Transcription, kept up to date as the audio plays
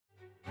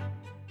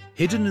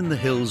Hidden in the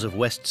hills of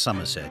West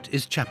Somerset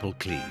is Chapel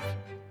Cleeve,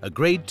 a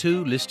Grade II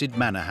listed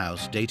manor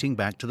house dating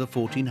back to the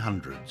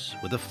 1400s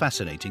with a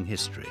fascinating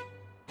history.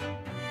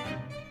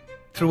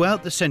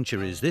 Throughout the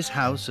centuries, this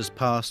house has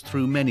passed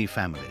through many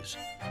families,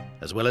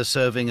 as well as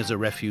serving as a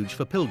refuge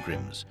for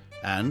pilgrims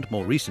and,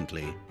 more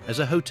recently, as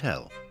a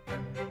hotel.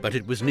 But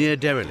it was near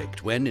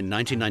derelict when, in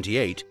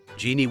 1998,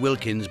 Jeannie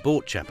Wilkins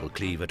bought Chapel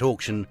Cleeve at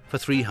auction for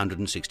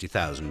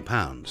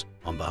 £360,000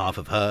 on behalf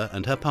of her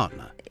and her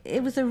partner.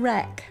 It was a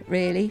wreck,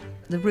 really.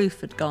 The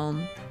roof had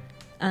gone,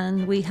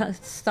 and we had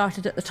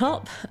started at the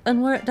top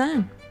and worked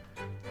down.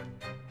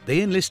 They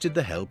enlisted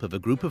the help of a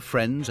group of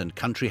friends and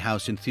country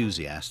house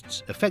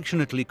enthusiasts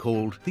affectionately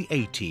called the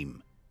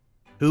A-Team,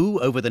 who,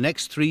 over the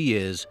next 3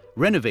 years,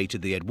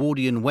 renovated the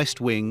Edwardian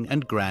west wing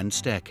and grand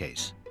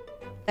staircase.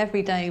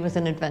 Every day was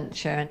an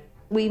adventure.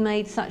 We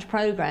made such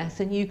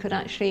progress, and you could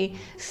actually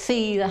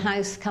see the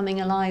house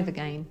coming alive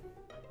again.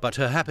 But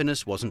her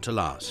happiness wasn't to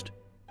last,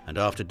 and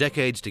after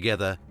decades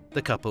together,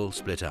 the couple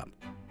split up.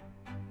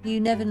 You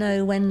never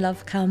know when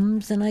love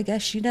comes, and I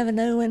guess you never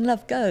know when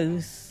love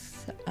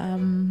goes.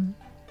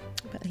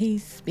 But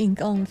he's been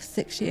gone for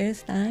 6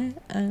 years now,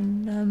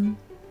 and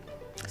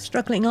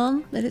struggling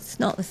on, but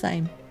it's not the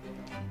same.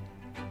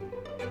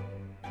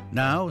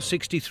 Now,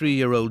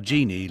 63-year-old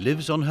Jeannie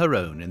lives on her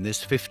own in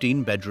this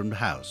 15-bedroomed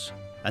house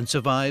and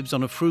survives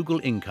on a frugal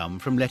income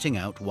from letting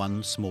out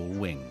one small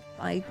wing.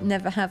 I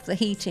never have the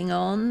heating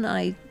on.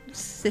 I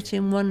sit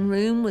in one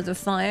room with a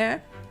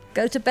fire,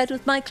 go to bed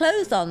with my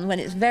clothes on when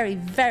it's very,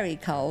 very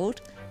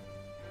cold.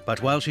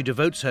 But while she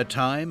devotes her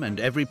time and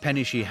every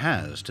penny she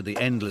has to the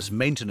endless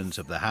maintenance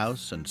of the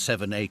house and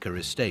 7-acre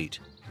estate,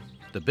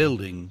 the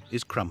building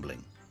is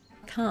crumbling.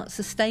 I can't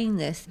sustain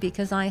this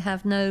because I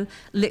have no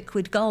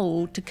liquid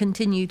gold to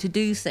continue to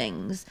do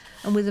things.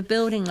 And with a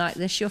building like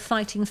this, you're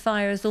fighting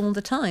fires all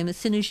the time. As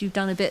soon as you've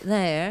done a bit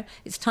there,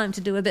 it's time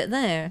to do a bit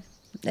there.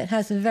 It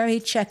has a very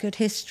checkered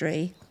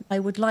history. I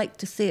would like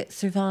to see it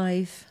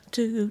survive,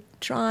 to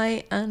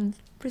try and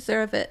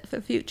preserve it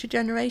for future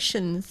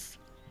generations.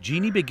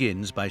 Jeannie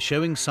begins by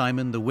showing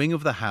Simon the wing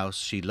of the house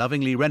she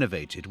lovingly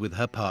renovated with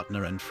her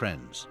partner and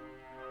friends.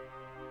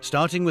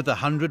 Starting with the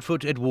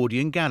 100-foot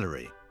Edwardian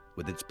gallery,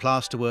 with its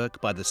plasterwork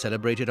by the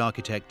celebrated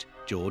architect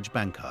George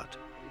Bankart.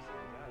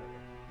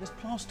 This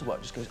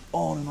plasterwork just goes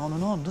on and on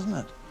and on, doesn't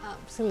it?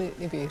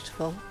 Absolutely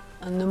beautiful.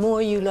 And the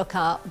more you look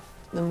up,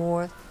 the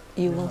more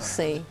you will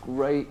see.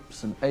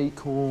 Grapes and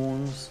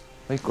acorns,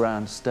 a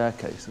grand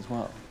staircase as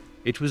well.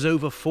 It was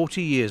over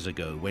 40 years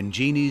ago when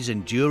Jeannie's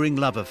enduring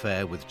love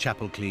affair with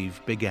Chapel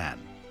Cleeve began.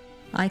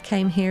 I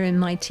came here in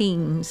my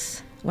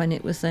teens when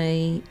it was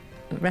a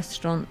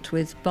restaurant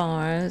with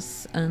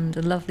bars and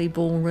a lovely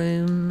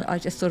ballroom. I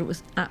just thought it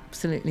was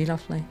absolutely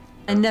lovely.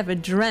 I never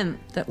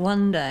dreamt that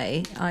one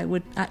day I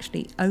would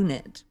actually own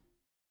it.